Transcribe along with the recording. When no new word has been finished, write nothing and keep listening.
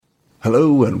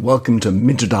Hello and welcome to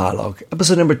Minter Dialogue,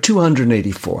 episode number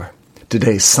 284.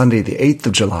 Today is Sunday, the 8th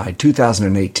of July,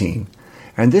 2018,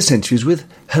 and this interview is with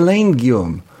Helene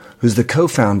Guillaume, who's the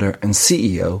co-founder and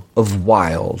CEO of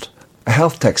Wild, a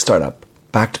health tech startup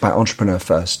backed by Entrepreneur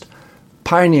First,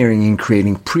 pioneering in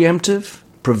creating preemptive,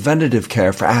 preventative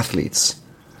care for athletes.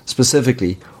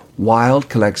 Specifically, Wild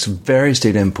collects various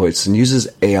data inputs and uses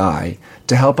AI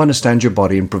to help understand your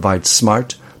body and provide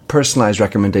smart, personalized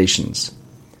recommendations.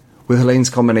 With Helene's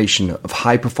combination of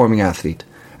high-performing athlete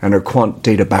and her quant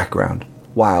data background,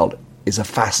 Wild is a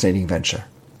fascinating venture.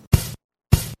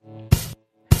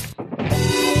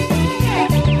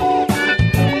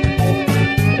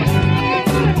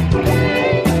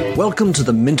 Welcome to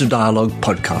the Minter Dialogue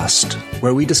podcast,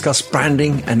 where we discuss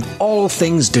branding and all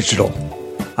things digital.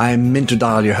 I am Minter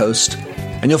Dial, your host,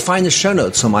 and you'll find the show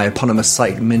notes on my eponymous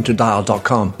site,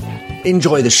 minterdial.com.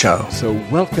 Enjoy the show. So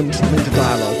welcome to the Minter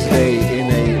Dialogue today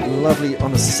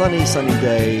on a sunny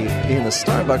day in a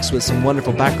Starbucks with some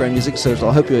wonderful background music, so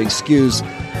I hope you'll excuse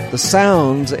the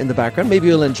sound in the background. Maybe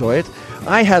you'll enjoy it.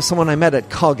 I have someone I met at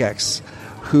CogX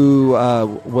who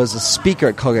was a speaker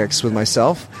at CogX with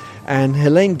myself, and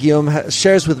Helene Guillaume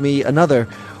shares with me another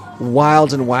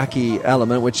wild and wacky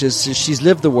element, which is she's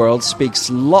lived the world, speaks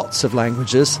lots of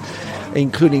languages,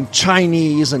 including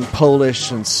Chinese and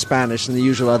Polish and Spanish and the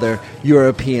usual other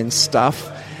European stuff.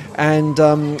 And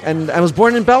I was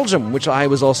born in Belgium, which I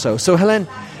was also. So, Helene,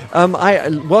 I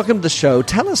welcome to the show.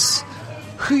 Tell us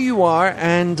who you are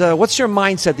and what's your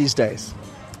mindset these days?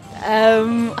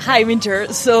 Hi,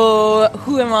 Minter. So,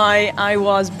 who am I? I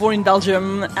was born in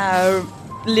Belgium,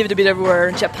 lived a bit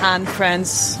everywhere, Japan,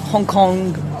 France, Hong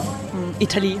Kong,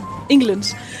 Italy,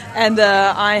 England. And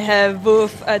I have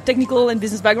both a technical and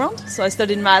business background. So I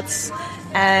studied maths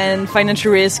and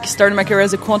financial risk, started my career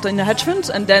as a quant in a hedge fund,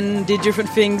 and then did different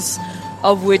things,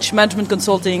 of which management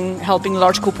consulting, helping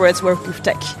large corporates work with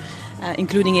tech,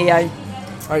 including AI.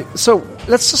 All right, so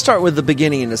let's just start with the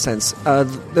beginning in a sense.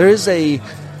 There is a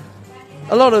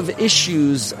lot of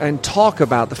issues and talk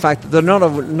about the fact that there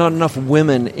are not enough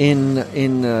women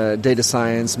in data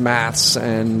science, maths,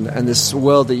 and this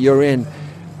world that you're in.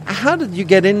 How did you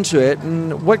get into it,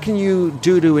 and what can you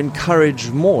do to encourage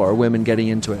more women getting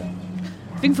into it?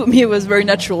 I think for me it was very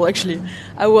natural, actually.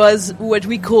 I was what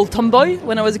we call tomboy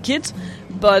when I was a kid,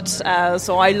 but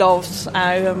so I loved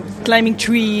climbing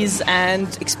trees and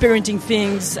experimenting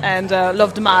things, and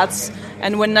loved the maths,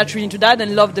 and went naturally into that,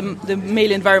 and loved the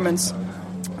male environments.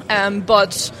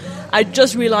 But I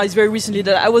just realized very recently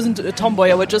that I wasn't a tomboy.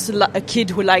 I was just a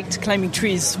kid who liked climbing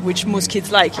trees, which most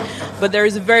kids like. But there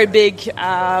is a very big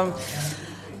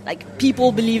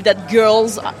people believe that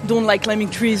girls don't like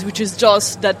climbing trees, which is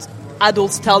just that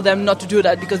adults tell them not to do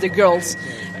that because they're girls.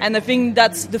 And I think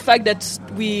that's the fact that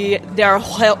they are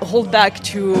held back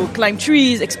to climb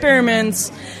trees,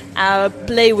 experiments,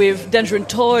 play with dangerous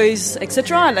toys,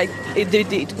 etc.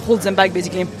 It holds them back,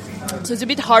 basically. So it's a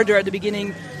bit harder at the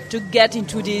beginning to get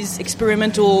into these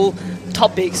experimental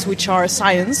topics, which are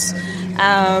science.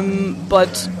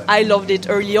 But I loved it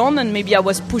early on, and maybe I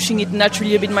was pushing it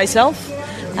naturally a bit myself.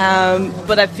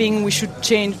 But I think we should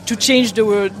change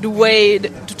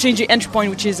the entry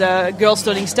point, which is girls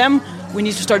studying STEM. We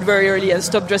need to start very early and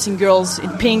stop dressing girls in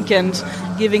pink and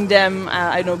giving them,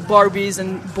 Barbies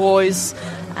and boys,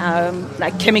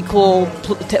 chemical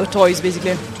toys,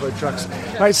 basically. Toy trucks.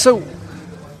 All right, so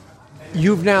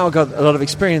you've now got a lot of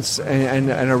experience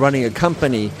and are running a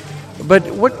company, but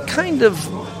what kind of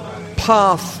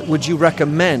path would you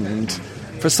recommend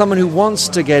for someone who wants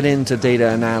to get into data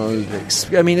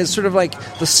analytics? I mean, it's sort of like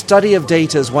the study of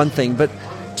data is one thing, but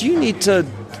do you need to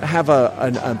have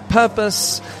a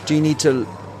purpose? Do you need to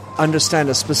understand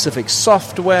a specific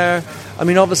software? I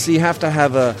mean, obviously you have to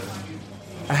have a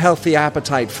healthy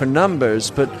appetite for numbers,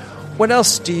 but what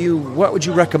would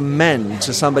you recommend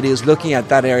to somebody who's looking at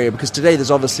that area? Because today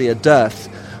there's obviously a dearth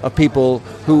of people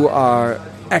who are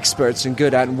experts and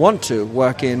good at and want to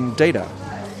work in data.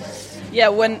 Yeah,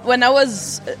 when I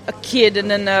was a kid and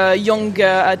then a young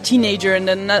teenager and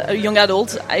then a young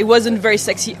adult, it wasn't very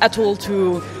sexy at all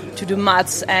to do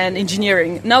maths and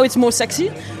engineering. Now it's more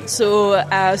sexy, so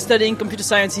studying computer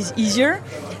science is easier,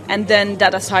 and then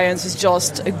data science is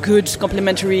just a good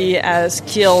complementary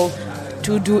skill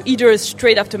to do either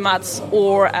straight after maths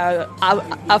or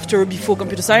after or before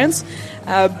computer science.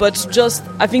 But just,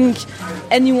 I think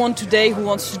anyone today who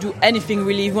wants to do anything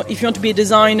really, if you want to be a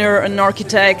designer, an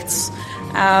architect,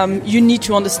 you need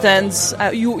to understand,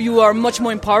 you are much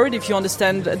more empowered if you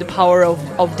understand the power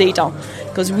of data.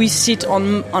 Because we sit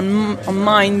on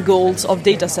mine goals of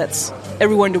data sets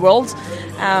everywhere in the world.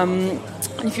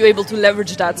 If you're able to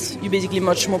leverage that, you're basically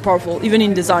much more powerful, even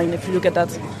in design, if you look at that.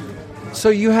 So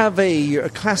you have a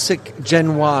classic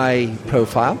Gen Y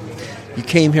profile. You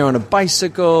came here on a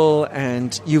bicycle,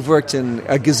 and you've worked in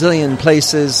a gazillion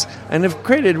places, and have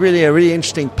created really a really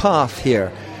interesting path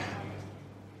here.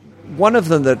 One of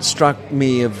them that struck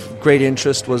me of great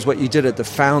interest was what you did at the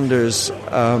Founders,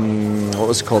 what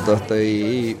was it called?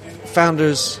 The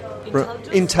Founders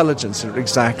Intelligence,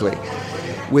 exactly,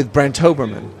 with Brent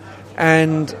Hoberman.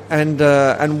 And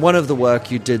one of the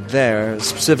work you did there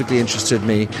specifically interested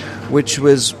me, which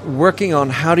was working on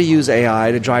how to use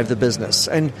AI to drive the business.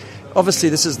 And obviously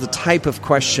this is the type of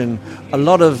question a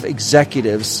lot of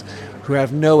executives who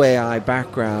have no AI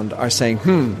background are saying,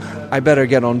 I better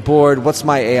get on board. What's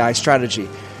my AI strategy?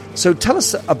 So tell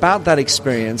us about that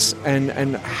experience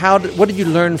and what did you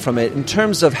learn from it in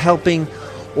terms of helping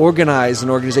organize an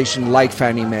organization like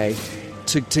Fannie Mae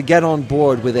to get on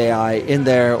board with AI in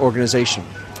their organization?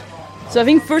 So I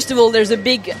think, first of all, there's a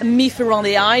big myth around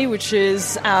AI, which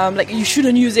is you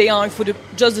shouldn't use AI for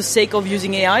just the sake of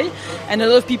using AI. And a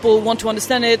lot of people want to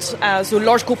understand it. So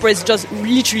large corporates just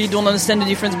literally don't understand the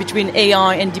difference between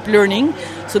AI and deep learning.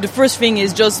 So the first thing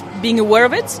is just being aware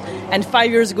of it. And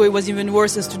 5 years ago, it was even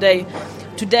worse as today.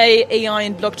 Today, AI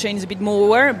and blockchain is a bit more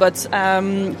aware, but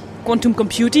quantum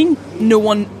computing, no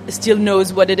one still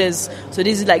knows what it is. So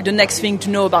this is like the next thing to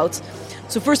know about.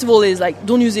 So first of all is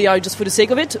don't use AI just for the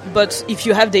sake of it, but if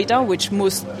you have data, which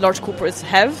most large corporates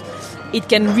have, it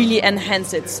can really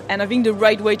enhance it. And I think the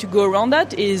right way to go around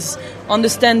that is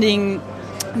understanding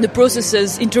the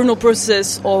processes, internal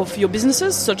process of your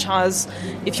businesses, such as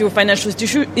if you're a financial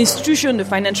institution, the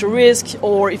financial risk,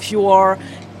 or if you are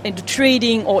into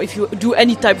trading, or if you do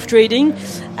any type of trading,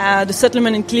 the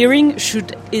settlement and clearing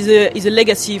is a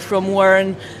legacy from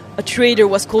when a trader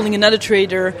was calling another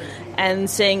trader and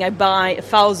saying, I buy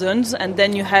 1,000, and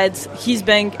then you had his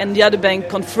bank and the other bank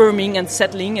confirming and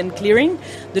settling and clearing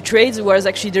the trades, whereas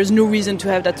actually there's no reason to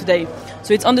have that today.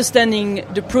 So it's understanding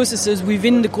the processes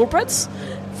within the corporates,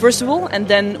 first of all, and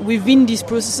then within these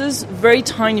processes, very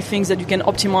tiny things that you can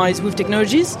optimize with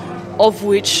technologies, of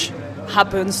which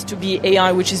happens to be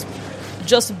AI, which is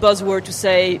just a buzzword to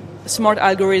say smart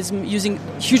algorithm using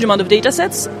huge amount of data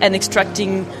sets and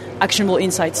extracting actionable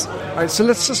insights. All right, so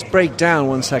let's just break down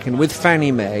 1 second. With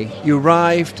Fannie Mae, you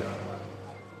arrived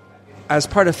as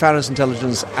part of Founders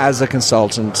Intelligence as a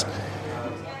consultant.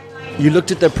 You looked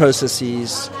at their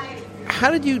processes. How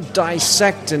did you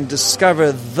dissect and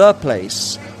discover the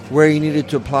place where you needed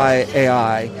to apply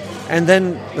AI? And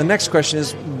then the next question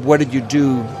is, what did you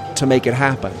do to make it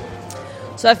happen?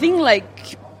 So I think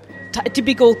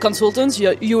typical consultants,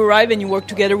 you arrive and you work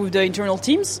together with the internal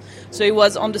teams. So it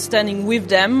was understanding with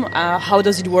them how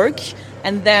does it work.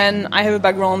 And then I have a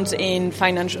background in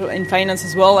finance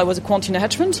as well. I was a quant in a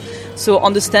hedge fund. So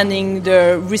understanding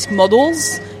the risk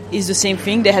models is the same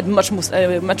thing. They had much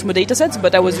more data sets,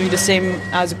 but I was doing the same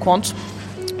as a quant.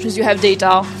 Because you have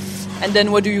data, and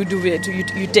then what do you do with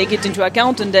it? You take it into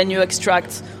account, and then you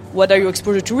extract what are your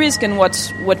exposure to risk and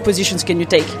what positions can you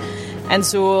take. And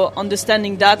so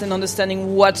understanding that and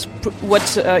understanding what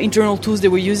internal tools they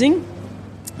were using,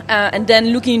 and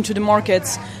then looking into the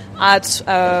markets at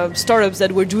startups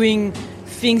that were doing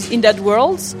things in that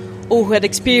world or who had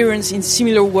experience in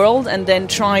similar world, and then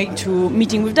trying to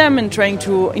meeting with them and trying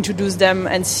to introduce them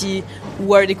and see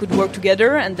where they could work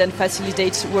together and then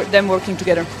facilitate them working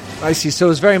together. I see. So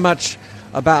it's very much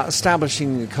about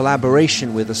establishing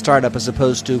collaboration with a startup as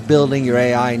opposed to building your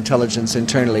AI intelligence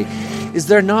internally. Is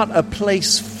there not a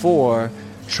place for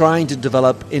trying to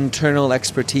develop internal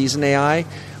expertise in AI?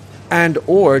 And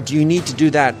or do you need to do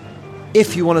that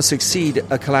if you want to succeed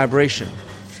a collaboration?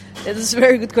 That's a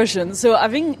very good question. So I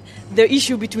think the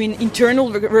issue between internal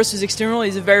versus external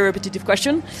is a very repetitive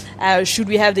question. Should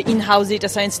we have the in-house data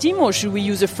science team, or should we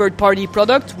use a third-party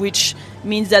product, which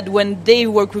means that when they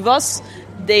work with us,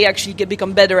 they actually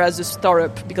become better as a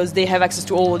startup because they have access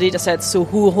to all the data sets. So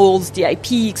who holds the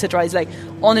IP, etc. It's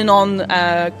on and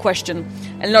on question.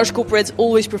 And large corporates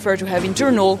always prefer to have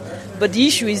internal. But the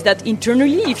issue is that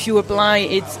internally, if you apply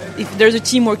it, if there's a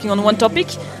team working on one topic,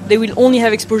 they will only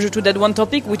have exposure to that one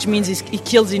topic, which means it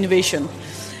kills innovation.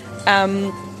 I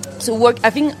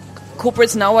think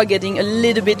corporates now are getting a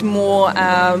little bit more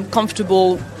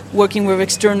comfortable working with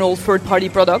external third-party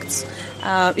products.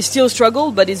 It's still a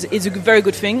struggle, but it's a very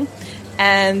good thing.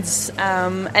 And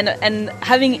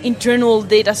having internal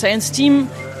data science team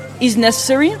is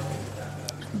necessary.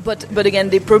 But again,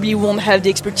 they probably won't have the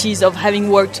expertise of having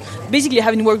worked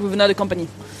with another company.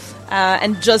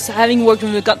 And just having worked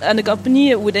with another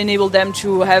company would enable them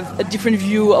to have a different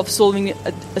view of solving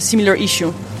a similar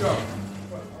issue.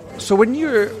 So when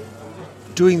you're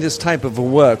doing this type of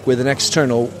work with an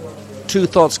external, two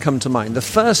thoughts come to mind. The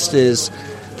first is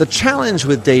the challenge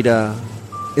with data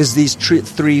is these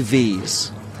three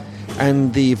V's.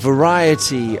 And the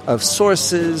variety of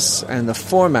sources and the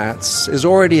formats is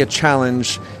already a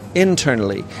challenge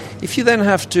internally. If you then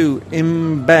have to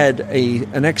embed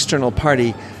an external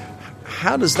party,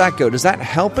 how does that go? Does that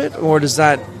help it, or does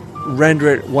that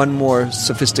render it one more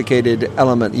sophisticated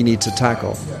element you need to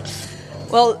tackle?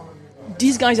 Well,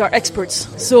 these guys are experts.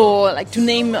 So, like, to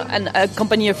name a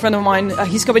company, a friend of mine,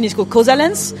 his company is called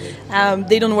Causalence.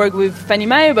 They don't work with Fannie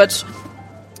Mae, but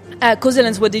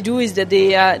Causalence, what they do is that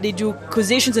they do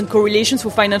causations and correlations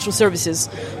for financial services.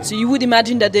 So you would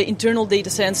imagine that the internal data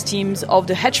science teams of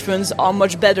the hedge funds are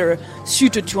much better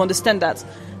suited to understand that.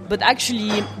 But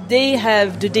actually, they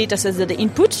have the data sets that they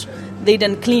input. They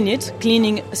then clean it.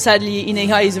 Cleaning, sadly, in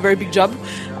AI is a very big job.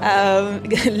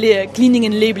 Cleaning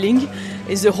and labeling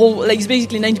is the whole, like, it's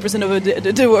basically 90%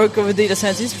 of the work of a data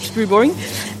scientist, which is pretty boring.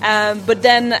 But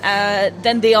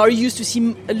then they are used to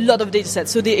see a lot of data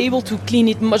sets. So they're able to clean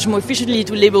it much more efficiently,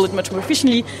 to label it much more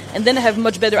efficiently, and then have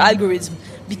much better algorithms.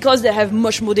 Because they have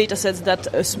much more data sets that,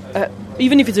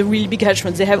 even if it's a really big hedge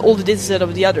fund, they have all the data set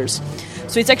of the others.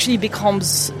 So it actually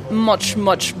becomes much,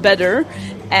 much better.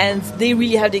 And they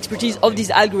really have the expertise of these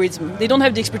algorithms. They don't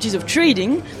have the expertise of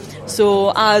trading.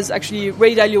 So as actually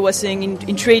Ray Dalio was saying,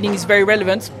 in trading is very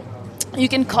relevant. You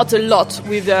can cut a lot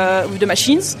with the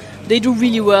machines. They do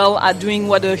really well at doing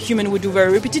what a human would do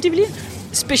very repetitively,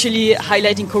 especially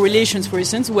highlighting correlations, for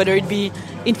instance, whether it be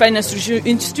in financial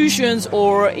institutions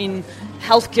or in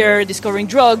healthcare, discovering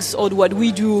drugs, or what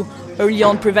we do early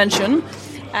on, prevention.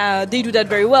 They do that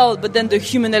very well, but then the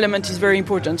human element is very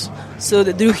important. So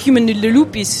the human in the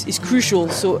loop is crucial.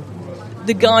 So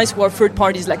the guys who are third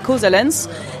parties like Causalence,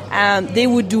 they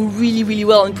would do really, really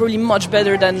well and probably much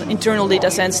better than internal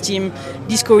data science team,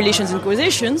 these correlations and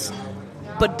causations.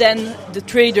 But then the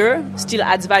trader still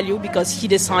adds value because he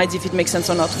decides if it makes sense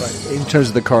or not. Right. In terms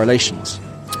of the correlations.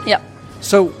 Yeah.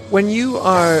 So when you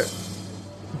are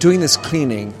doing this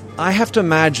cleaning, I have to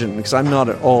imagine, because I'm not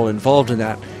at all involved in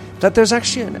that there's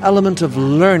actually an element of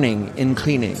learning in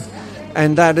cleaning.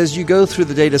 And that as you go through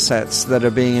the data sets that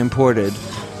are being imported,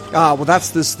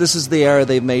 this is the error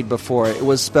they've made before. It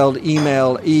was spelled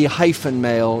email,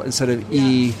 E-mail instead of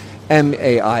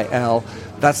E-M-A-I-L.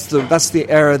 That's the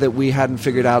error that we hadn't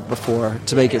figured out before,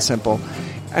 to make it simple.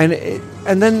 And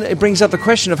then it brings up the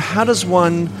question of how does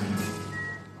one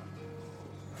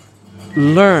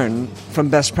learn from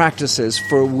best practices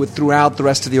throughout the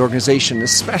rest of the organization,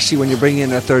 especially when you're bringing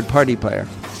in a third-party player.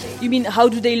 You mean how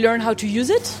do they learn how to use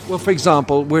it? Well, for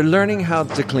example, we're learning how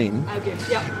to clean. Okay,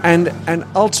 yeah. And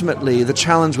ultimately, the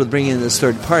challenge with bringing in this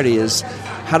third party is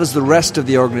how does the rest of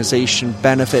the organization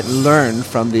benefit and learn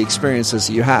from the experiences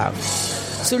that you have?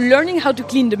 So learning how to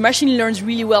clean, the machine learns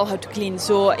really well how to clean.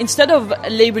 So instead of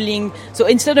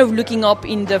looking up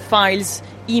in the files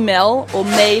email or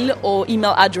mail or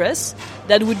email address,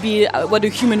 that would be what a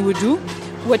human would do.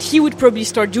 What he would probably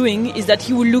start doing is that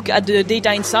he would look at the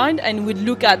data inside and would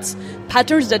look at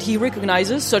patterns that he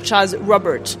recognizes, such as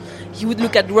Robert. He would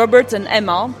look at Robert and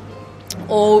Emma,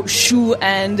 or Shu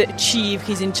and Qi if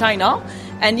he's in China.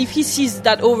 And if he sees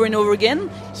that over and over again,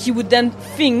 he would then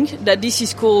think that this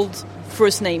is called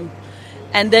first name.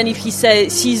 And then if he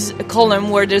sees a column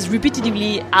where there's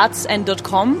repetitively @ and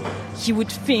 .com, he would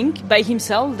think by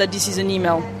himself that this is an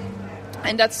email.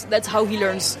 And that's how he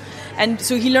learns. And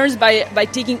so he learns by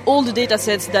taking all the data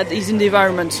sets that is in the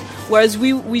environment. Whereas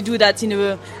we do that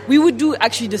we would do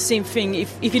actually the same thing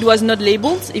if it was not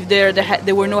labeled, if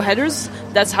there were no headers,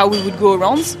 that's how we would go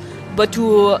around. But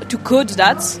to code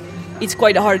that, it's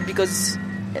quite hard because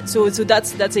so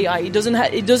that's AI. It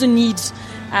doesn't need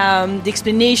the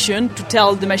explanation to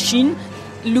tell the machine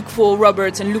look for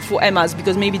Roberts and look for Emmas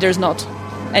because maybe there's not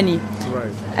any.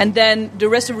 Right. And then the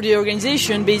rest of the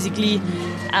organization, basically,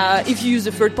 if you use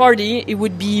a third party, it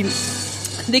would be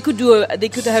they could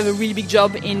have a really big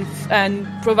job in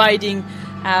providing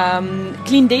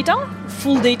clean data,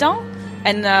 full data,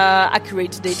 and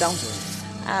accurate data.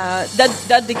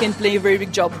 That they can play a very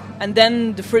big job. And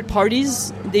then the third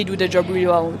parties, they do their job really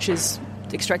well, which is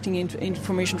extracting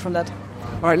information from that.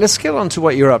 All right, let's get on to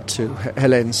what you're up to,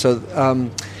 Helene. So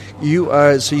you're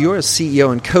a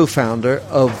CEO and co-founder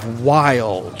of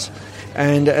Wild.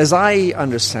 And as I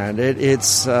understand it,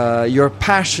 it's your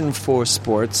passion for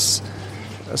sports,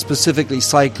 specifically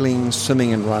cycling,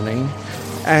 swimming, and running,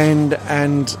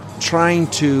 and trying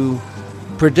to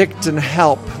predict and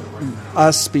help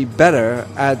us be better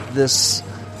at this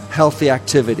healthy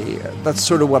activity. That's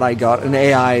sort of what I got, and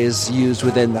AI is used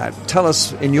within that. Tell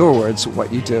us, in your words,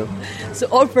 what you do. So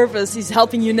our purpose is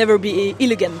helping you never be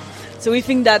ill again. So we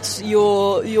think that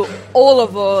all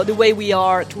of the way we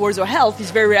are towards our health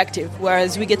is very reactive.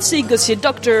 Whereas we get sick, go see a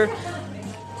doctor,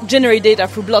 generate data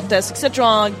through blood tests,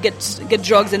 etc., get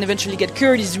drugs, and eventually get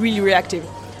cured is really reactive.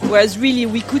 Whereas really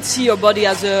we could see our body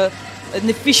as an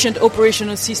efficient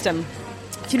operational system.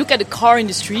 If you look at the car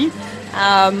industry,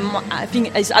 I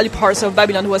think it's Ali Parsa of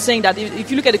Babylon who was saying that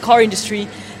if you look at the car industry,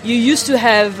 you used to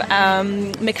have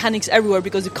mechanics everywhere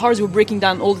because the cars were breaking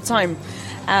down all the time.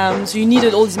 So you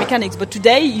needed all these mechanics. But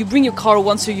today, you bring your car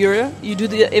once a year, you do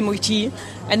the MOT,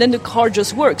 and then the car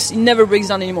just works. It never breaks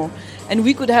down anymore. And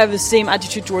we could have the same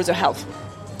attitude towards our health.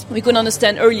 We could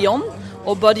understand early on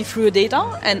our body through the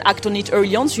data and act on it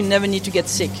early on, so you never need to get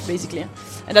sick, basically.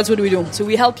 And that's what we do. So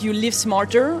we help you live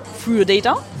smarter through the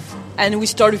data. And we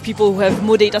start with people who have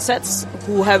more data sets,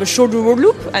 who have a short reward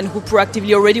loop, and who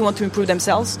proactively already want to improve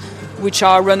themselves, which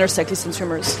are runners, cyclists, and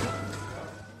swimmers.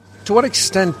 To what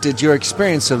extent did your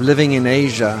experience of living in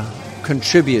Asia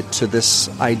contribute to this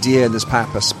idea and this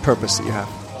purpose that you have?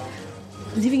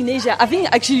 Living in Asia, I think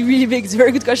actually really big. It's a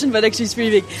very good question, but actually it's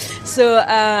pretty big. So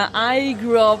I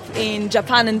grew up in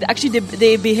Japan, and actually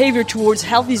the behavior towards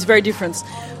health is very different.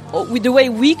 With the way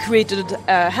we created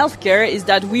healthcare is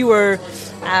that we were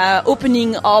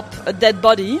opening up a dead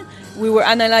body, we were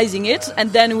analyzing it,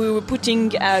 and then we were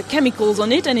putting chemicals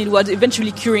on it, and it was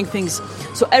eventually curing things.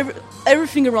 So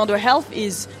everything around our health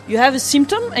is you have a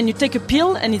symptom and you take a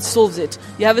pill and it solves it.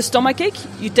 You have a stomachache,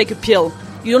 you take a pill.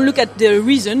 You don't look at the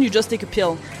reason, you just take a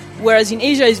pill. Whereas in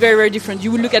Asia, it's very, very different.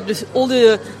 You would look at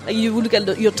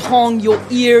your tongue, your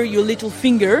ear, your little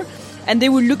finger, and they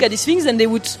would look at these things and they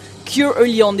would cure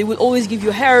early on. They would always give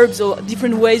you herbs or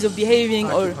different ways of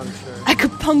behaving or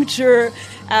acupuncture.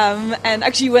 And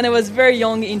actually, when I was very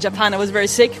young in Japan, I was very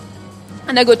sick,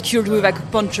 and I got cured with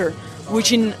acupuncture,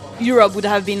 which in Europe would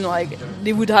have been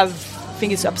they would have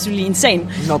think it's absolutely insane.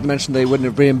 Not to mention they wouldn't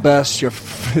have reimbursed your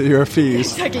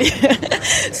fees. Exactly.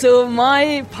 So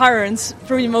my parents,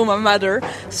 probably my mother,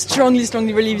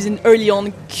 strongly believes in early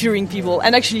on curing people.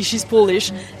 And actually she's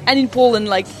Polish. And in Poland,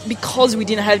 because we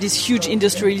didn't have this huge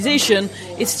industrialization,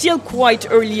 it's still quite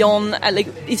early on.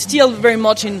 It's still very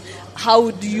much in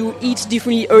how do you eat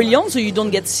differently early on so you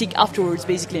don't get sick afterwards,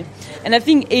 basically. And I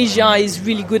think Asia is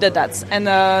really good at that. And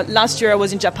last year I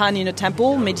was in Japan in a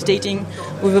temple meditating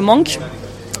with a monk.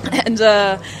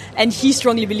 And he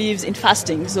strongly believes in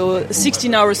fasting. So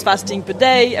 16 hours fasting per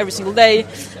day, every single day.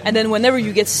 And then whenever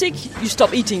you get sick, you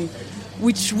stop eating,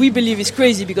 which we believe is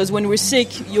crazy because when we're sick,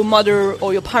 your mother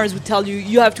or your parents would tell you,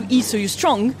 you have to eat so you're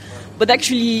strong. But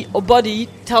actually, our body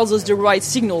tells us the right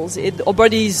signals. Our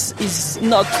body is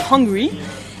not hungry.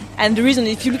 And the reason,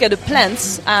 if you look at a plant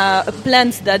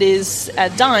that is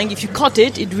dying, if you cut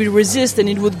it, it will resist and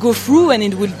it would go through and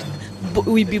it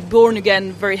will be born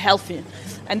again very healthy.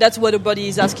 And that's what the body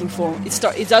is asking for.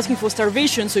 It's asking for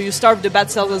starvation, so you starve the bad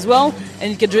cells as well,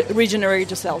 and you can regenerate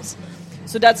your cells.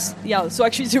 So So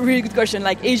actually, it's a really good question.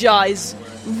 Asia is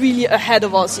really ahead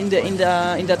of us in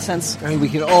that sense. And we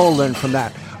can all learn from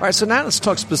that. All right. So now let's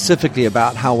talk specifically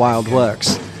about how Wild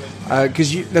works.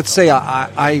 Because let's say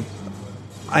I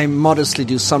modestly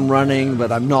do some running,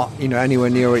 but I'm not anywhere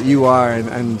near what you are,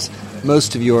 and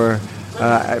most of your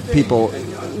people.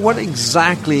 What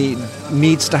exactly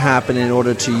needs to happen in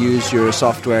order to use your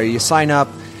software? You sign up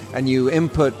and you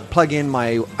plug in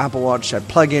my Apple Watch, I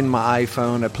plug in my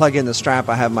iPhone, I plug in the strap,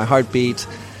 I have my heartbeat.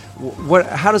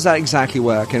 How does that exactly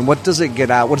work, and what does it get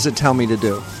out? What does it tell me to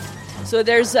do? So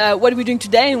there's what we're doing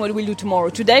today and what we'll do tomorrow.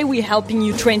 Today we're helping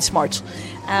you train smart.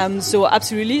 So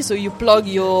absolutely. So you plug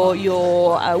your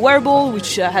wearable,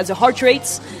 which has a heart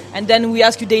rate, and then we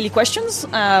ask you daily questions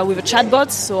with a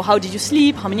chatbot. So how did you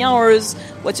sleep? How many hours?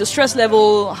 What's your stress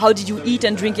level? How did you eat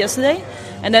and drink yesterday?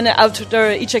 And then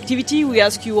after each activity, we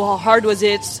ask you how hard was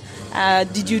it?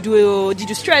 Did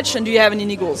you stretch? And do you have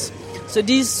any goals? So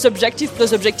these subjective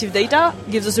plus objective data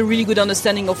gives us a really good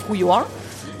understanding of who you are.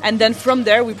 And then from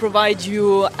there, we provide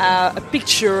you a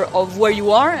picture of where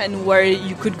you are and where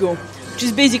you could go, which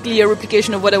is basically a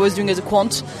replication of what I was doing as a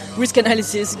quant, risk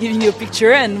analysis, giving you a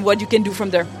picture and what you can do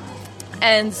from there.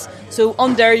 And so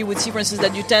on there, you would see, for instance,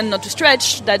 that you tend not to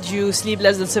stretch, that you sleep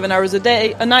less than 7 hours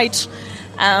a night.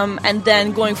 And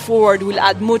then going forward, we'll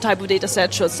add more type of data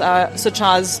sets, such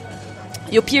as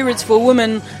your periods for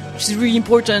women, which is really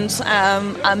important,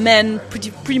 men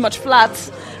pretty much flat,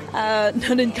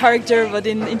 not in character, but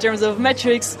in terms of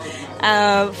metrics.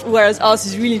 Whereas ours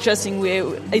is really interesting.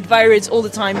 It varies all the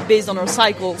time based on our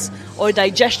cycles. Or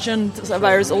digestion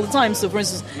varies all the time. So, for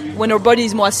instance, when our body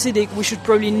is more acidic, we should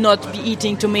probably not be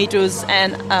eating tomatoes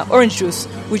and orange juice,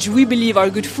 which we believe are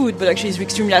good food, but actually is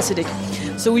extremely acidic.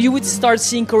 So you would start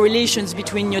seeing correlations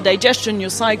between your digestion, your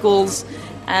cycles,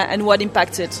 and what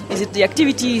impacts it. Is it the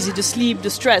activity? Is it the sleep, the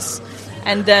stress?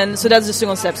 And then, so that's the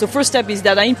second step. So first step is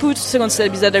data input. Second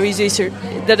step is data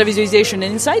visualization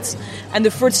and insights. And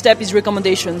the third step is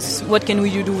recommendations. What can we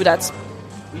do with that?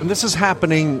 And this is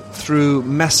happening through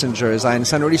Messenger, as I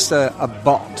understand, or at least a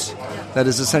bot that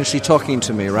is essentially talking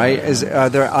to me, right? Are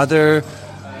there other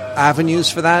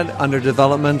avenues for that under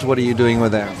development? What are you doing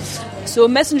with there? So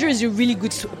Messenger is a really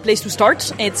good place to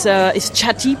start. It's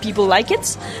chatty, people like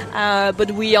it,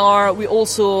 but we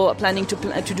also planning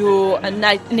to do a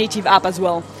native app as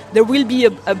well. There will be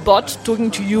a bot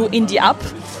talking to you in the app,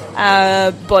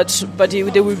 but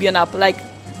there will be an app like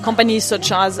companies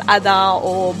such as Ada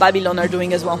or Babylon are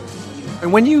doing as well.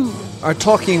 And when you are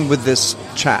talking with this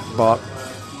chat bot,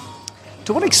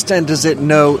 to what extent does it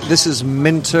know this is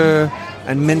Minter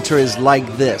and Minter is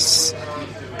like this?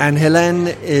 And Helene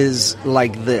is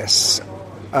like this,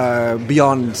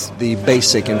 beyond the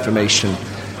basic information.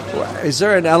 Is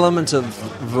there an element of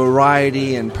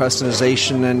variety and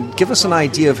personalization? And give us an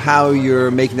idea of how you're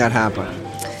making that happen.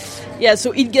 Yeah,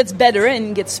 so it gets better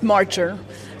and gets smarter.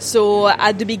 So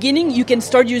at the beginning, you can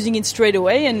start using it straight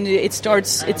away, and it's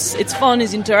fun,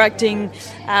 it's interacting,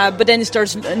 but then it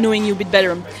starts knowing you a bit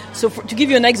better. So to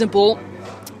give you an example,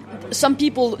 some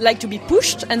people like to be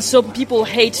pushed, and some people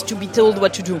hate to be told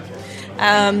what to do.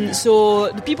 So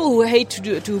the people who hate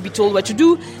to be told what to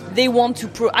do, they want to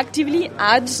proactively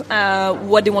add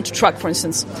what they want to track, for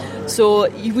instance. So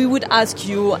we would ask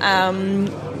you,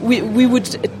 we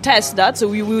would test that, so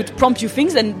we would prompt you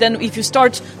things, and then if you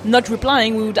start not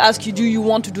replying, we would ask you, do you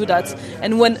want to do that?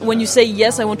 And when you say,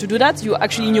 yes, I want to do that, you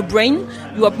actually, in your brain,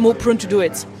 you are more prone to do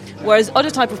it. Whereas other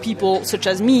type of people, such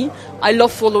as me, I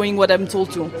love following what I'm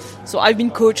told to. So I've been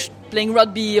coached playing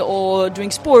rugby or doing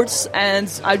sports,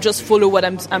 and I just follow what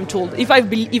I'm told. If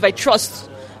I trust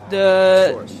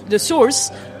the source,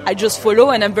 I just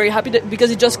follow, and I'm very happy because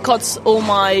it just cuts all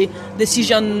my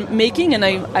decision making, and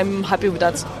I'm happy with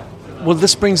that. Well,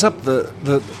 this brings up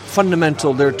the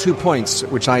fundamental. There are 2 points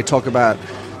which I talk about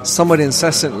somewhat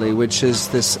incessantly, which is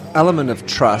this element of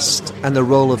trust and the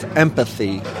role of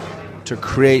empathy to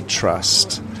create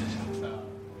trust.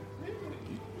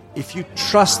 If you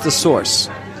trust the source,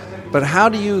 but how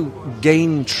do you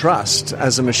gain trust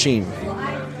as a machine?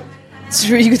 It's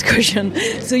a really good question.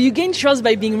 So you gain trust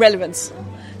by being relevant.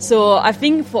 So I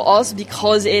think for us,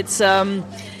 because it's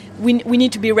we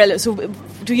need to be relevant. So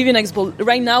to give you an example,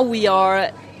 right now we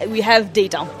have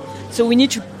data. So we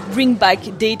need to bring back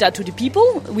data to the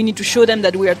people. We need to show them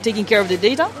that we are taking care of the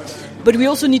data. But we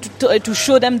also need to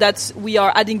show them that we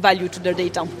are adding value to their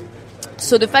data.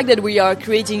 So the fact that we are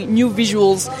creating new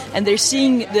visuals and they're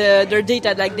seeing their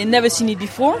data like they've never seen it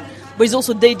before, but it's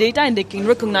also their data and they can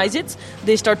recognize it,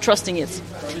 they start trusting it.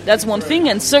 That's one thing.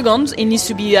 And second, it needs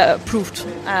to be proved.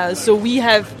 So we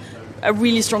have a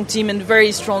really strong team and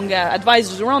very strong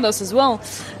advisors around us as well,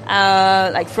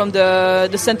 like from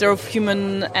the Center of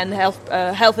Human and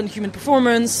Health and Human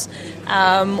Performance,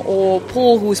 or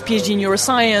Paul, who's PhD in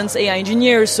neuroscience, AI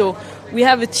engineer. So we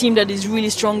have a team that is really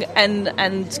strong and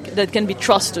that can be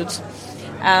trusted.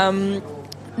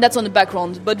 That's on the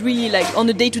background, but really, like on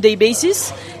a day-to-day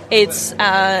basis, it's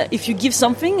if you give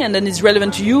something and then it's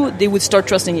relevant to you, they would start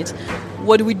trusting it.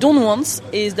 What we don't want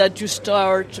is that you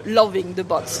start loving the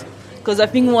bots. Because I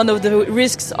think one of the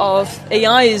risks of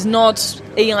AI is not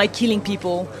AI killing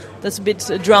people. That's a bit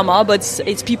drama, but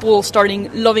it's people starting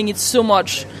loving it so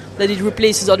much that it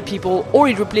replaces other people, or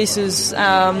it replaces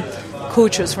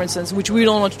coaches, for instance, which we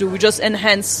don't want to do. We just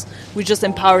enhance, we just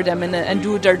empower them and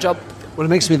do their job. Well, it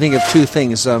makes me think of 2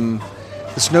 things.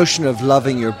 This notion of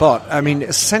loving your bot. I mean,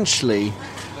 essentially,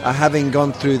 having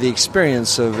gone through the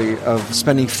experience of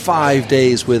spending 5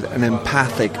 days with an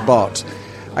empathic bot,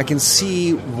 I can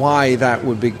see why that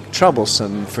would be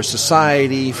troublesome for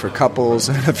society, for couples,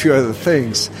 and a few other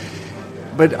things.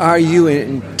 But are you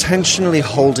intentionally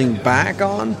holding back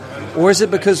on, or is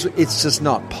it because it's just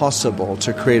not possible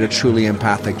to create a truly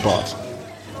empathic bot?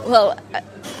 Well,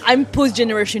 I'm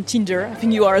post-generation Tinder. I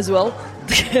think you are as well.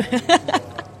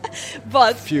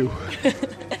 But few.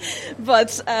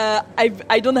 But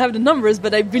I don't have the numbers,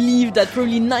 but I believe that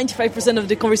probably 95% of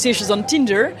the conversations on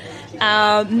Tinder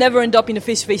never end up in a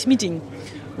face-to-face meeting,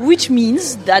 which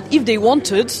means that if they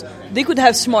wanted, they could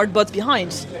have smart bots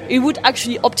behind. It would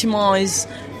actually optimize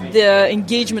the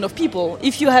engagement of people.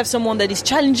 If you have someone that is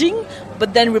challenging,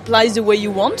 but then replies the way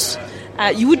you want,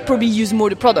 you would probably use more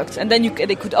the product, and then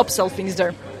they could upsell things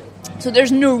there. So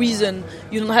there's no reason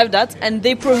you don't have that, and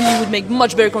they probably would make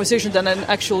much better conversation than an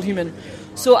actual human.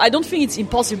 So I don't think it's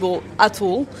impossible at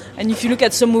all. And if you look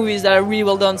at some movies that are really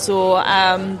well done, so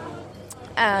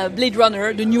Blade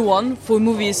Runner, the new one, for a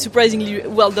movie is surprisingly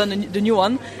well done, the new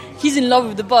one. He's in love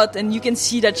with the bot, and you can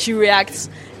see that she reacts,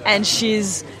 and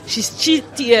she's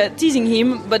teasing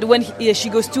him, but when she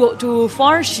goes too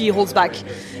far, she holds back.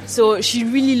 So she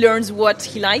really learns what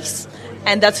he likes,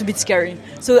 and that's a bit scary.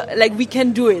 So like we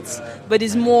can do it, but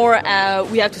it's more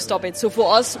we have to stop it. So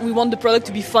for us, we want the product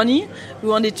to be funny, we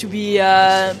want it to be,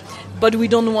 but we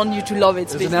don't want you to love it.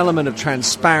 There's an element of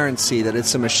transparency that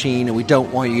it's a machine, and we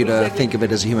don't want you to think of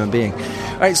it as a human being.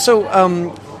 All right, so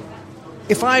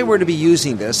if I were to be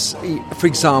using this, for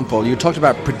example, you talked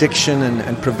about prediction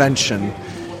and prevention.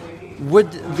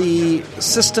 Would the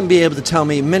system be able to tell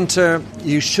me, Minter,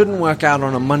 you shouldn't work out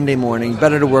on a Monday morning,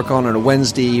 better to work on a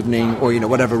Wednesday evening, or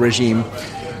whatever regime,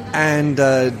 and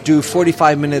do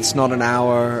 45 minutes, not an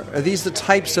hour? Are these the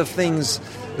types of things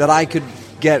that I could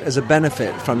get as a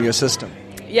benefit from your system?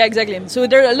 Yeah, exactly. So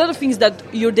there are a lot of things that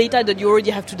your data that you already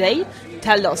have today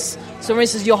tell us. So for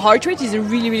instance, your heart rate is a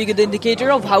really, really good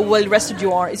indicator of how well rested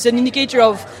you are. It's an indicator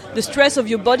of the stress of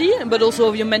your body, but also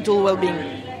of your mental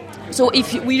well-being. So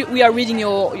if we are reading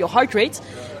your heart rate,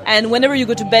 and whenever you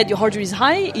go to bed, your heart rate is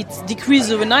high, it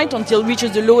decreases overnight until it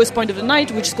reaches the lowest point of the night,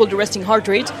 which is called the resting heart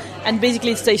rate, and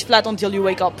basically it stays flat until you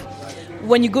wake up.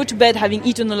 When you go to bed having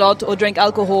eaten a lot or drank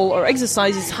alcohol or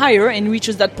exercise, it's higher and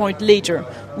reaches that point later,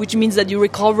 which means that you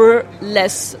recover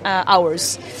less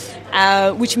hours.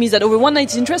 Which means that over one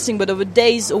night is interesting, but over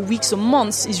days or weeks or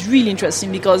months is really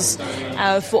interesting, because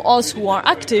for us who are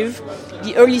active,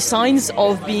 the early signs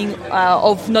of being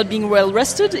of not being well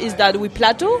rested is that we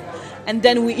plateau and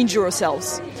then we injure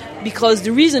ourselves. Because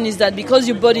the reason is that because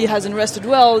your body hasn't rested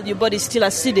well, your body is still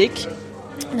acidic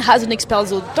and hasn't expelled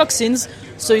those toxins,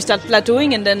 so you start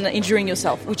plateauing and then injuring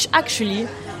yourself, which actually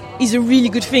is a really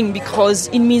good thing, because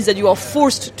it means that you are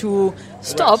forced to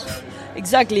stop.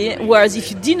 Exactly. Whereas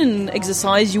if you didn't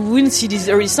exercise, you wouldn't see these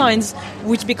early signs,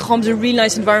 which becomes a really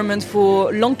nice environment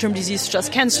for long-term disease such as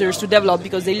cancers to develop,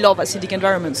 because they love acidic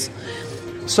environments.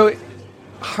 So,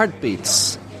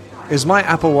 heartbeats. Is my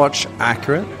Apple Watch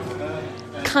accurate?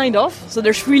 Kind of. So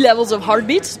there's 3 levels of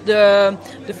heartbeat.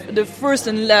 The first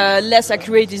and less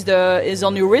accurate is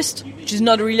on your wrist, which is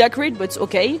not really accurate, but it's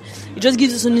okay. It just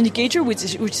gives us an indicator, which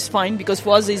is fine, because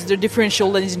for us it's the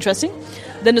differential that is interesting.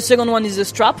 Then the second one is the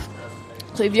strap.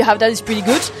 So if you have that, it's pretty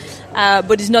good,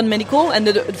 but it's not medical. And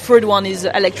the third one is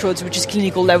electrodes, which is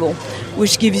clinical level,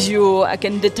 which gives you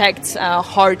can detect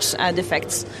heart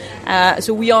defects.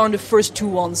 So we are on the first 2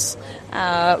 ones,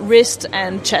 wrist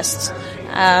and chest.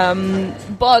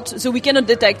 But so we cannot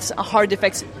detect heart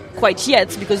defects quite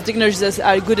yet, because technologies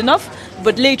are good enough.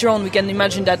 But later on, we can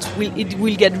imagine that it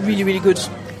will get really, really good.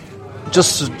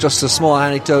 Just a small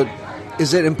anecdote.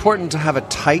 Is it important to have a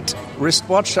tight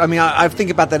wristwatch? I mean, I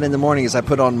think about that in the morning as I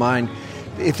put on mine.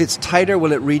 If it's tighter,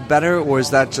 will it read better, or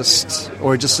is that just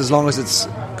as long as it's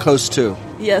close to?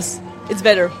 Yes, it's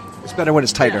better. It's better when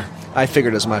it's tighter. Yeah. I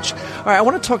figured as much. All right, I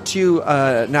want to talk to you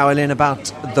now, Helene,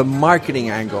 about the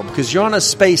marketing angle, because you're on a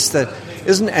space that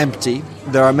isn't empty.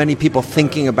 There are many people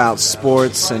thinking about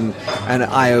sports and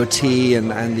IoT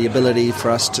and the ability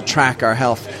for us to track our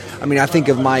health. I mean, I think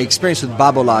of my experience with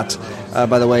Babolat,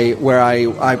 by the way, where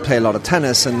I play a lot of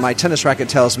tennis, and my tennis racket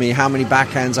tells me how many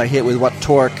backhands I hit with what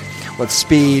torque, what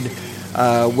speed,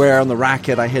 where on the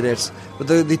racket I hit it. But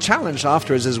the challenge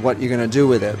afterwards is what you're going to do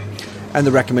with it, and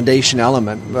the recommendation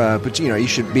element. But you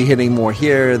should be hitting more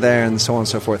here, there, and so on and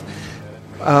so forth.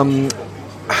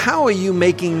 How are you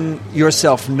making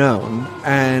yourself known,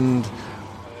 and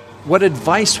what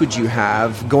advice would you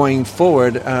have going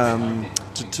forward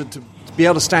to be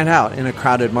able to stand out in a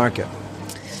crowded market?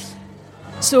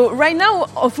 So right now,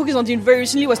 our focus on it very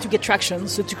recently was to get traction,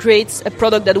 so to create a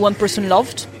product that one person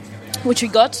loved, which we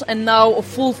got, and now our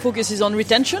full focus is on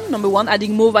retention. Number 1,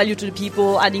 adding more value to the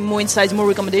people, adding more insights, more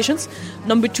recommendations.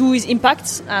 Number 2 is impact.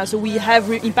 So we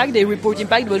have impact, they report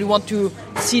impact, but we want to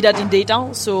see that in data.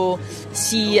 So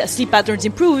see sleep patterns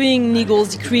improving,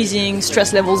 niggles decreasing,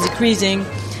 stress levels decreasing.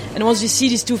 And once we see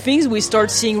these 2 things, we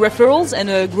start seeing referrals and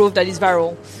a growth that is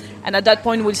viral. And at that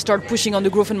point, we'll start pushing on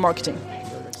the growth and marketing.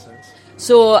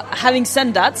 So having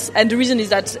said that, and the reason is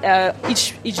that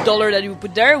each dollar that you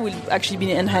put there will actually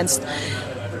be enhanced.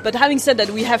 But having said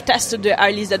that, we have tested the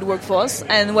ideas that work for us,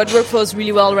 and what works for us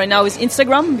really well right now is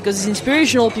Instagram, because it's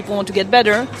inspirational, people want to get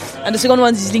better, and the second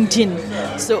one is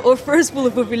LinkedIn. So our first pool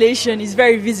of population is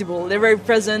very visible, they're very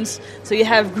present, so you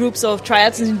have groups of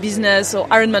triathletes in business or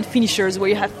Ironman finishers where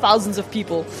you have thousands of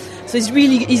people, so it's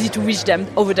really easy to reach them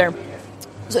over there.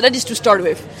 So that is to start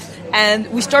with.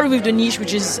 And we started with the niche,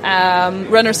 which is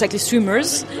runners, cyclists,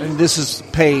 swimmers. And this is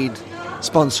paid,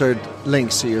 sponsored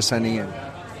links that you're sending in?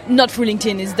 Not through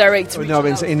LinkedIn, it's direct. No,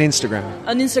 in Instagram.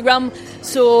 On Instagram,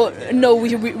 so no,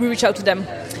 we reach out to them.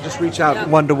 Just reach out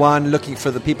one-to-one, looking for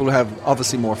the people who have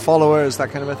obviously more followers, that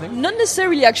kind of a thing? Not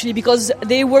necessarily, actually, because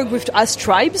they work with as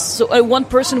tribes. So one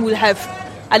person will have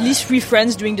at least 3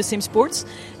 friends doing the same sports,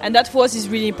 and that for us is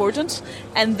really important.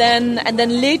 And then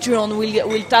later on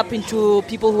we'll tap into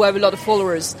people who have a lot of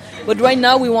followers. But right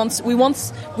now we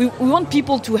want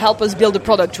people to help us build the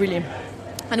product, really.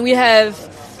 And we have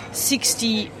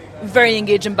 60 very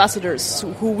engaged ambassadors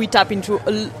who we tap into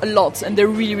a lot, and they're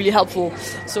really, really helpful.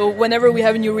 So whenever we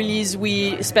have a new release,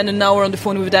 we spend an hour on the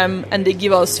phone with them, and they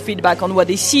give us feedback on what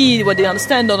they see, what they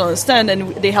understand, don't understand,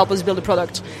 and they help us build the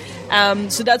product.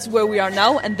 So that's where we are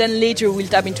now, and then later we'll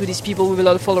tap into these people with a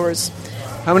lot of followers.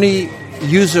 How many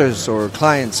users or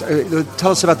clients?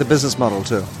 Tell us about the business model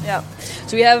too. Yeah,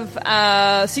 so we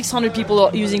have 600 people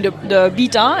using the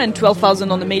beta and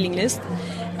 12,000 on the mailing list.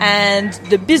 And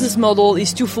the business model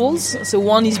is twofold. So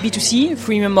one is B2C,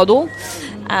 freemium model.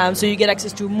 So you get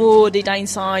access to more data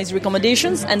insights,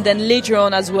 recommendations, and then later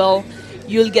on as well,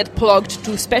 you'll get plugged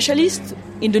to specialists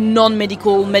in the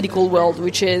medical world,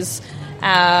 which is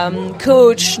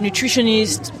coach,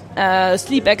 nutritionist,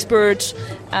 sleep expert,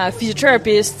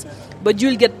 physiotherapist, but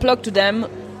you'll get plugged to them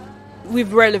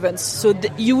with relevance. So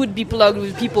you would be plugged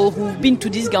with people who've been to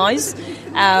these guys,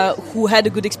 who had a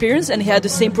good experience and had the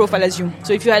same profile as you.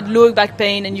 So if you had lower back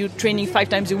pain and you're training 5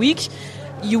 times a week,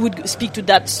 you would speak to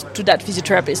that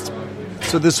physiotherapist.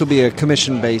 So this will be a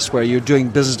commission base where you're doing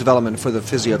business development for the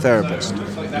physiotherapist.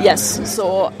 Yes.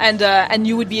 So and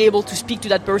you would be able to speak to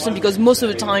that person, because most of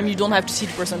the time you don't have to see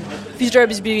the person.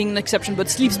 Physiotherapist being an exception, but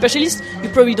sleep specialist, you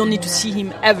probably don't need to see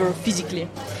him ever physically.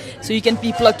 So you can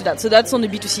be plugged to that. So that's on the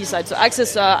B2C side. So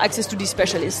access to these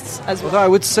specialists as well. Although I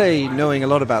would say, knowing a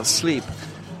lot about sleep,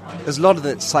 there's a lot of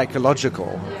it psychological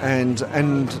and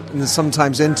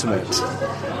sometimes intimate.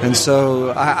 And so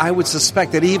I would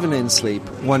suspect that even in sleep,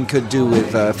 one could do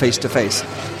with face-to-face.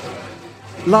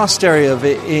 Last area of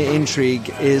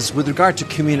intrigue is with regard to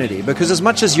community, because as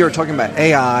much as you're talking about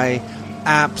AI,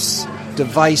 apps,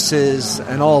 devices,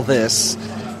 and all this,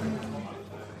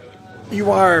 you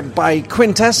are, by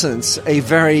quintessence, a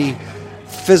very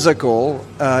physical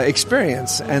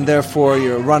experience, and therefore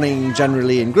you're running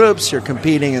generally in groups, you're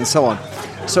competing, and so on.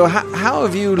 So how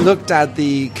have you looked at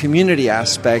the community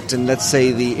aspect and, let's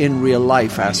say, the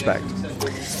in-real-life aspect?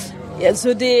 Yeah,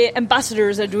 so the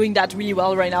ambassadors are doing that really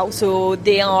well right now. So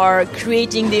they are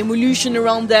creating the emulsion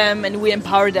around them, and we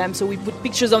empower them. So we put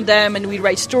pictures on them, and we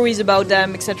write stories about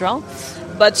them, etc.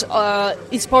 But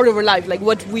it's part of our life. Like,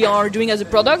 what we are doing as a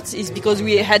product is because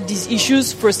we had these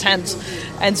issues firsthand.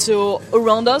 And so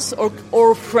around us,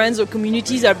 our friends or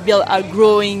communities are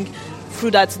growing through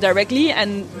that directly,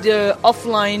 and the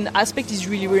offline aspect is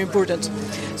really, very important.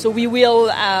 So we will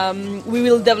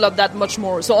develop that much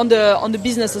more. So on the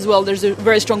business as well, there's a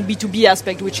very strong B2B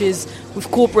aspect, which is with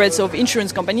corporates of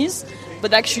insurance companies.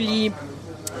 But actually,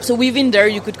 so within there,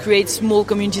 you could create small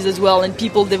communities as well, and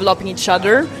people developing each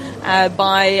other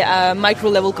by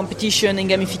micro-level competition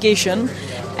and gamification.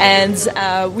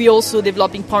 And we're also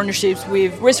developing partnerships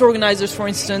with race organizers, for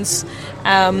instance.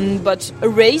 But a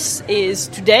race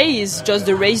today is just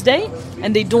the race day,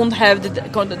 and they don't have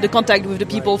the contact with the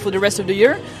people for the rest of the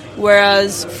year.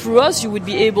 Whereas through us, you would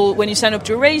be able, when you sign up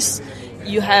to a race,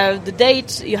 you have the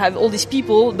date, you have all these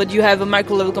people, but you have a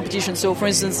micro-level competition. So, for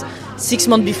instance, 6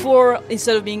 months before,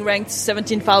 instead of being ranked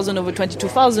 17,000 over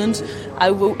 22,000,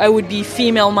 I would be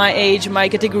female, my age, my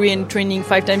category, and training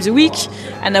 5 times a week,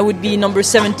 and I would be number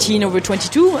 17 over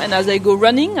 22. And as I go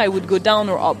running, I would go down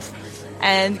or up.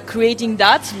 And creating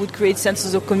that would create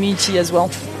senses of community as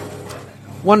well.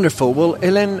 Wonderful. Well,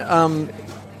 Helene,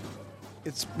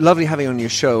 it's lovely having you on your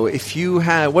show. If you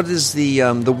have, what is the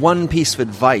one piece of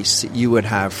advice that you would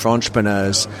have for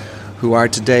entrepreneurs who are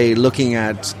today looking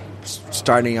at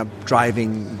starting up,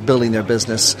 driving, building their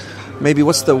business? Maybe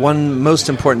what's the one most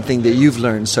important thing that you've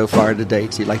learned so far to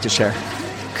date you'd like to share?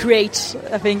 Create.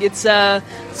 I think it's so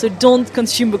don't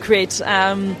consume but create.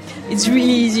 It's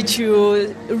really easy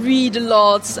to read a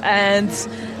lot and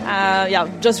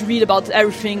just read about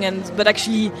everything. But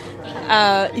actually,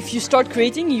 if you start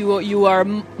creating, you are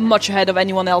much ahead of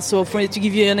anyone else. So to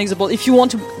give you an example, if you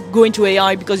want to go into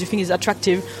AI because you think it's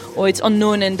attractive or it's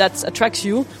unknown and that attracts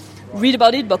you, read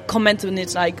about it, but comment on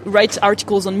it, like write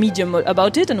articles on Medium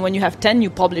about it, and when you have 10, you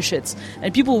publish it.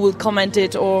 And people will comment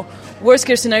it, or worst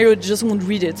case scenario, they just won't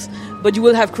read it. But you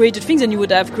will have created things and you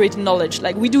would have created knowledge.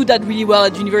 Like we do that really well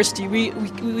at university.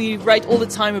 We write all the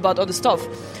time about other stuff.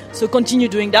 So continue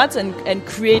doing that and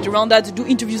create around that, do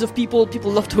interviews of people.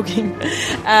 People love talking.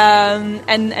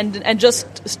 And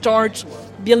just start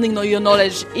building your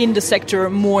knowledge in the sector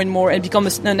more and more and become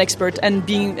an expert and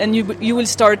you will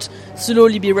start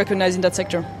slowly be recognized in that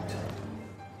sector.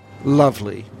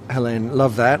 Lovely, Helene.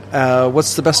 Love that.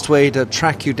 What's the best way to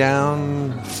track you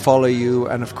down, follow you,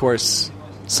 and of course,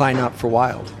 sign up for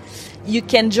Wild? You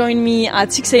can join me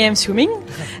at 6 a.m. swimming,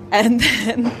 and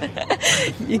then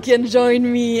you can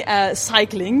join me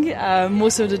cycling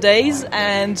most of the days,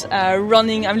 and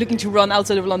running. I'm looking to run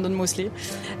outside of London mostly,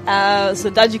 so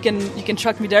that you can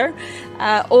track me there,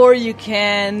 or you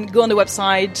can go on the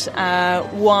website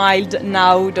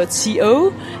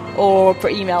wildnow.co or per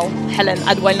email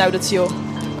helen@wildnow.co.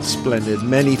 Splendid.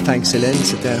 Many thanks, Helene.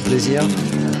 C'était un plaisir.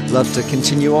 Love to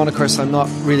continue on. Of course, I'm not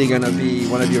really going to be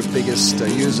one of your biggest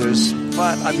users,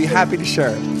 but I'd be happy to share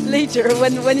it. Later,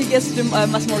 when it gets to the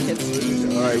mass market.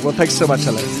 All right. Well, thanks so much,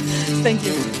 Helene. Thank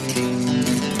you.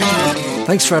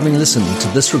 Thanks for having listened to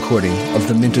this recording of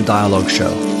the Minter Dialogue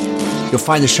Show. You'll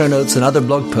find the show notes and other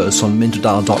blog posts on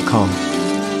minterdial.com.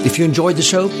 If you enjoyed the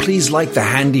show, please like the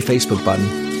handy Facebook button,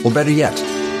 or better yet,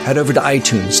 head over to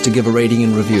iTunes to give a rating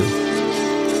and review.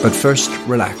 But first,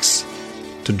 relax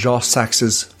to Josh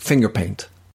Sachs's Finger Paint.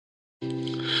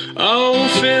 Oh,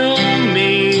 fill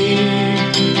me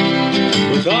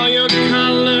with all your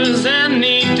colors,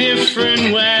 any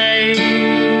different way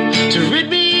to rid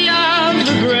me of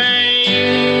the gray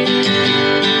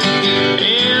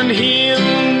and heal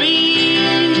me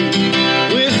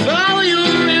with all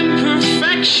your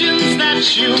imperfections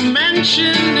that you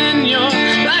mention in your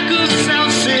lack of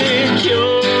self-security.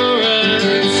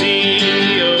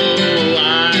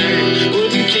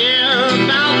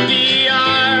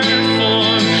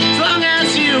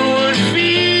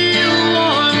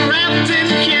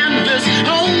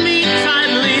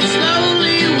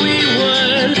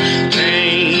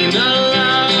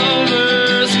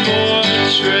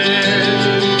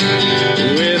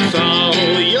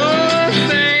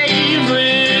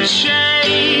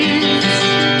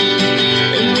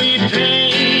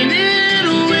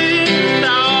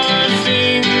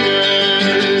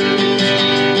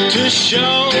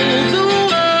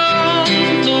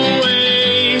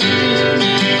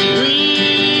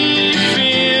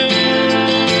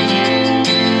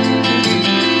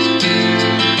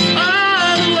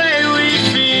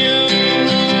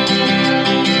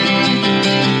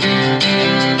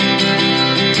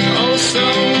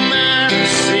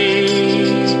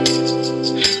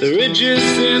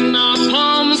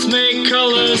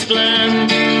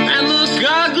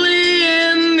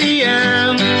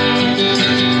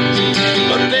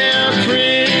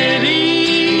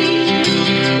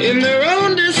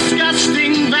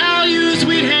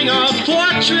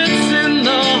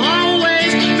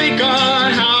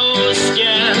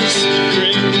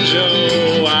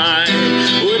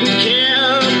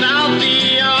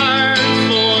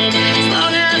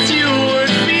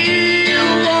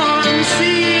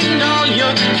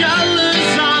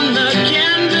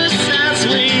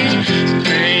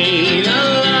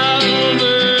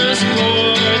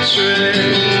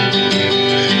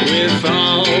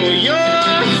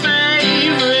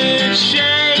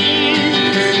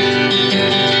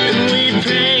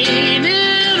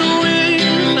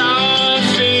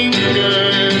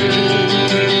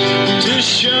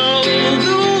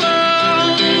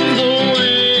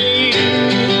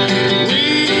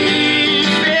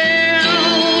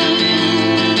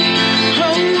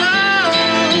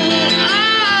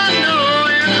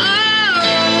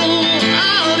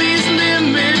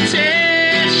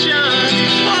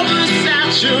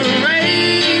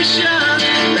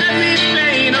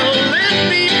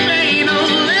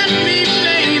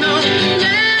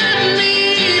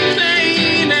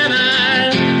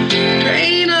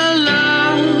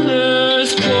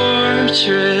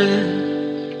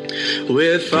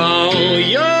 With all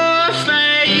your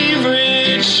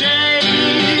favorite shades,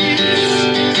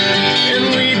 and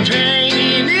we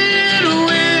paint it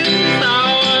with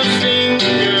our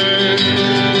fingers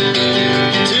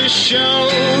to show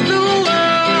the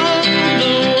world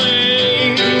the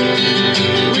way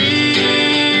we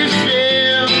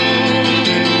feel.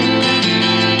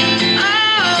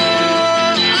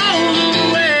 Oh, the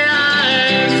way I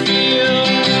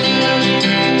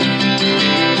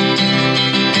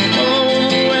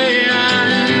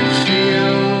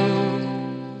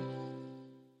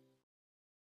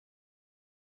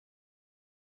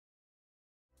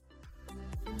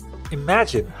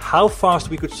Imagine how fast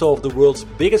we could solve the world's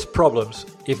biggest problems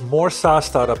if more SaaS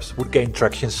startups would gain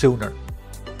traction sooner.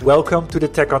 Welcome to the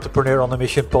Tech Entrepreneur on a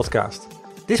Mission podcast.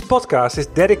 This podcast is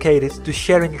dedicated to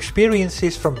sharing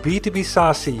experiences from B2B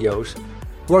SaaS CEOs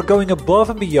who are going above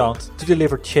and beyond to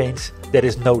deliver change that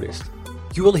is noticed.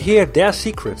 You will hear their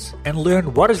secrets and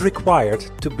learn what is required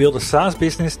to build a SaaS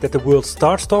business that the world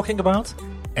starts talking about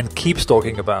and keeps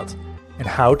talking about, and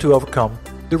how to overcome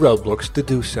the roadblocks to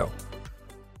do so.